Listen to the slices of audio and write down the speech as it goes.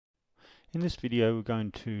In this video we're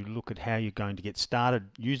going to look at how you're going to get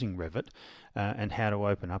started using Revit and how to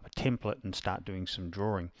open up a template and start doing some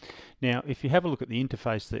drawing. Now if you have a look at the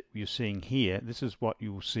interface that you're seeing here, this is what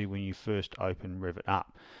you will see when you first open Revit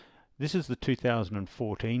up. This is the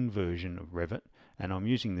 2014 version of Revit, and I'm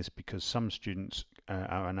using this because some students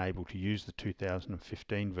are unable to use the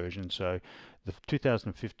 2015 version, so the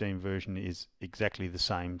 2015 version is exactly the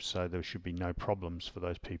same, so there should be no problems for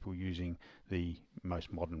those people using the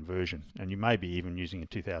most modern version. And you may be even using a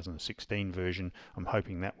 2016 version. I'm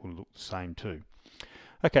hoping that will look the same too.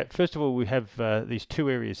 Okay, first of all we have these two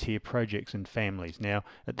areas here, projects and families. Now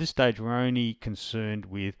at this stage we're only concerned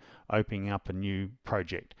with opening up a new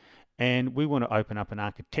project, and we want to open up an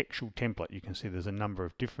architectural template. You can see there's a number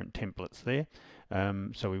of different templates there,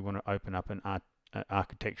 so we want to open up an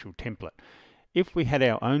architectural template. If we had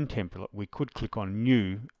our own template, we could click on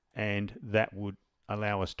new, and that would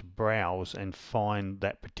allow us to browse and find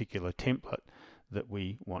that particular template that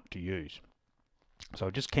we want to use. So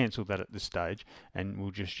I'll just cancel that at this stage, and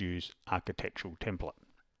we'll just use architectural template.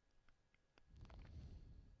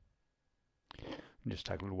 Just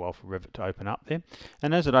take a little while for Revit to open up there,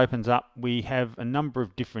 and as it opens up we have a number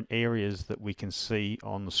of different areas that we can see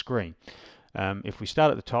on the screen. If we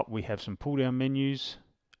start at the top, we have some pull down menus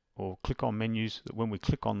or click on menus that when we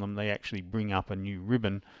click on them they actually bring up a new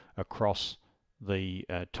ribbon across the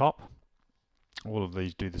top. All of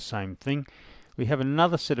these do the same thing. We have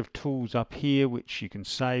another set of tools up here which you can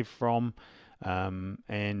save from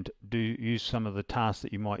and use some of the tasks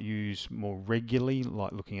that you might use more regularly,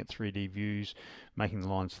 like looking at 3D views, making the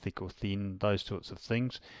lines thick or thin, those sorts of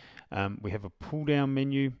things. We have a pull down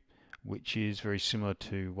menu which is very similar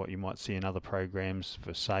to what you might see in other programs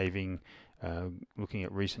for saving, looking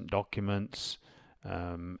at recent documents,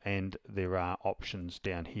 and there are options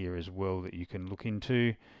down here as well that you can look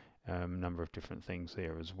into. A number of different things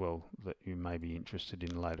there as well that you may be interested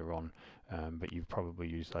in later on, but you've probably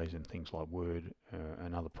used those in things like Word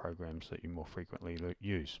and other programs that you more frequently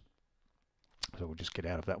use. So we'll just get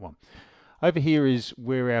out of that one. Over here is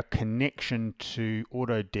where our connection to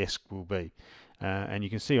Autodesk will be, and you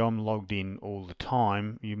can see I'm logged in all the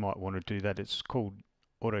time. You might want to do that. It's called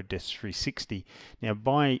Autodesk 360. Now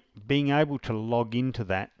by being able to log into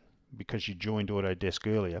that, because you joined Autodesk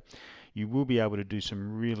earlier, you will be able to do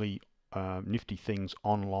some really nifty things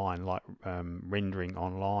online, like rendering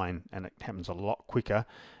online, and it happens a lot quicker,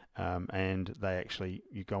 and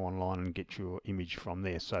you go online and get your image from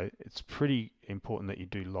there. So it's pretty important that you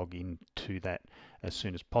do log into that as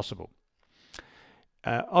soon as possible.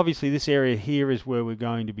 Obviously this area here is where we're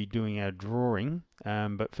going to be doing our drawing,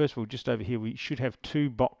 but first of all, just over here we should have two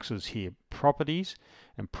boxes here, properties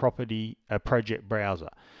and project browser.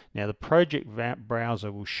 Now the project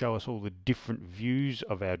browser will show us all the different views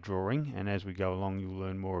of our drawing, and as we go along you'll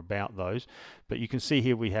learn more about those. But you can see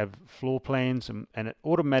here we have floor plans, and it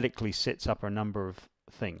automatically sets up a number of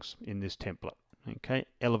things in this template. Okay,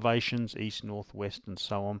 elevations, east, north, west, and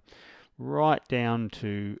so on, right down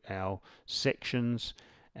to our sections,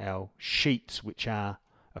 our sheets, which are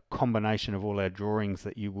a combination of all our drawings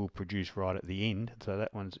that you will produce right at the end, so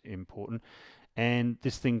that one's important, and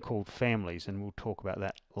this thing called families, and we'll talk about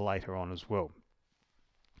that later on as well.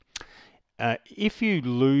 If you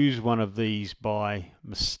lose one of these by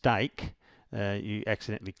mistake, you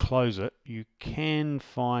accidentally close it, you can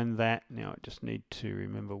find that. Now I just need to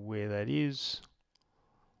remember where that is.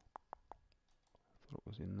 I thought it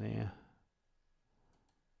was in there.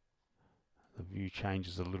 The view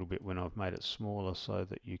changes a little bit when I've made it smaller so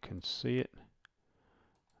that you can see it.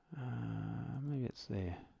 Maybe it's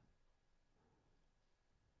there.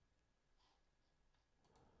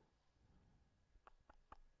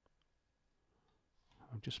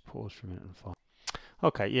 I'll just pause for a minute and find.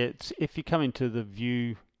 Okay, yeah, if you come into the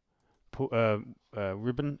view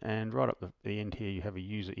ribbon, and right up the end here you have a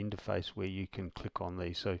user interface where you can click on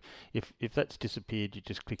these. So if that's disappeared, you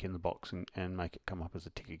just click in the box and make it come up as a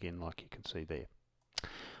tick again, like you can see there.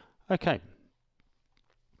 Okay,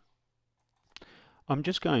 I'm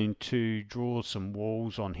just going to draw some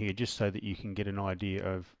walls on here just so that you can get an idea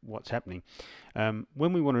of what's happening.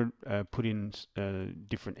 When we want to put in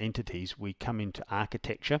different entities, we come into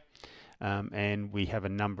architecture, and we have a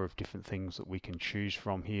number of different things that we can choose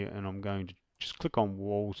from here, and I'm going to just click on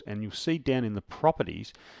walls, and you'll see down in the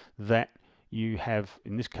properties that you have,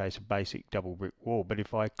 in this case, a basic double brick wall. But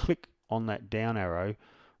if I click on that down arrow,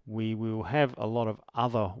 we will have a lot of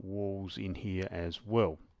other walls in here as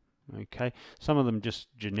well. Okay, some of them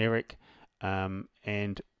just generic,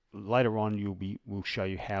 and later on we'll show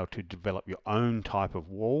you how to develop your own type of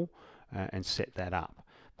wall and set that up.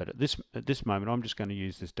 But at this moment, I'm just going to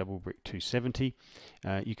use this double brick 270.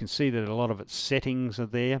 You can see that a lot of its settings are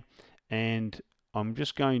there, and I'm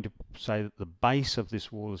just going to say that the base of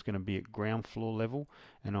this wall is going to be at ground floor level,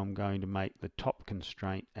 and I'm going to make the top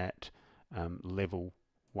constraint at level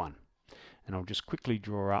 1. And I'll just quickly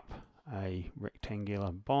draw up a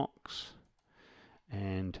rectangular box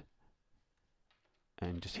and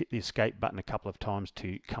just hit the escape button a couple of times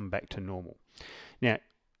to come back to normal. Now,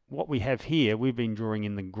 what we have here, we've been drawing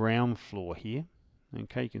in the ground floor here.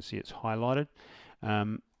 Okay, you can see it's highlighted.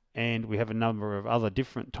 And we have a number of other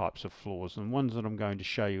different types of floors, and ones that I'm going to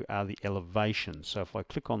show you are the elevations. So if I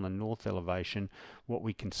click on the north elevation, what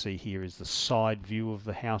we can see here is the side view of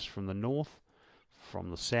the house from the north,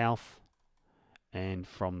 from the south, and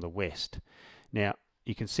from the west. Now,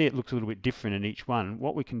 you can see it looks a little bit different in each one.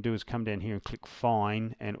 What we can do is come down here and click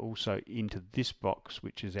Fine, and also into this box,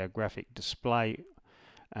 which is our graphic display,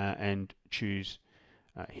 and choose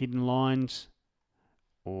hidden lines,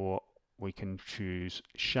 or we can choose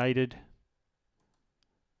shaded,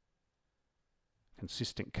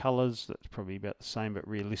 consistent colors. That's probably about the same but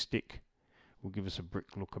realistic. Will give us a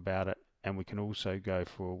brick look about it, and we can also go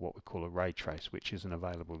for what we call a ray trace, which isn't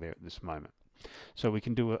available there at this moment. So we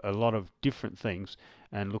can do a lot of different things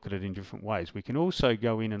and look at it in different ways. We can also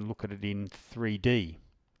go in and look at it in 3D,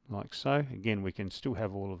 like so. Again, we can still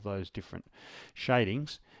have all of those different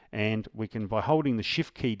shadings, and we can, by holding the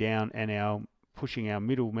shift key down and pushing our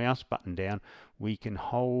middle mouse button down, we can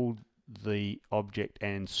hold the object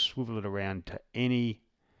and swivel it around to any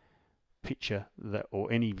picture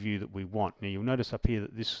or any view that we want. Now you'll notice up here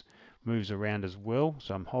that this moves around as well,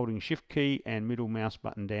 so I'm holding shift key and middle mouse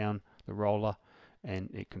button down, the roller, and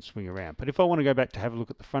it can swing around. But if I want to go back to have a look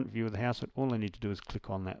at the front view of the house, all I need to do is click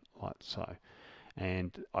on that like so,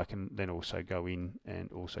 and I can then also go in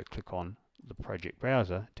and also click on the project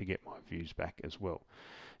browser to get my views back as well.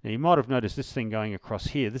 Now you might have noticed this thing going across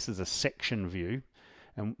here. This is a section view,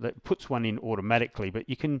 and that puts one in automatically, but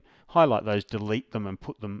you can highlight those, delete them, and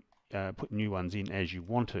put new ones in as you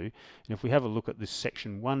want to. And if we have a look at this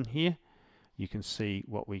section 1 here, you can see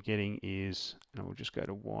what we're getting is, and we'll just go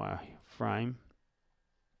to wireframe.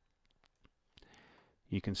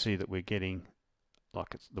 You can see that we're getting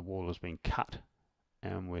like the wall has been cut,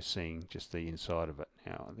 and we're seeing just the inside of it.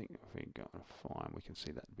 Now I think if we go fine, we can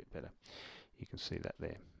see that a bit better. You can see that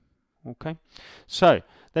there. Okay, so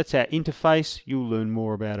that's our interface. You'll learn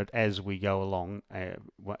more about it as we go along,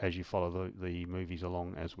 as you follow the movies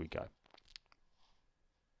along as we go.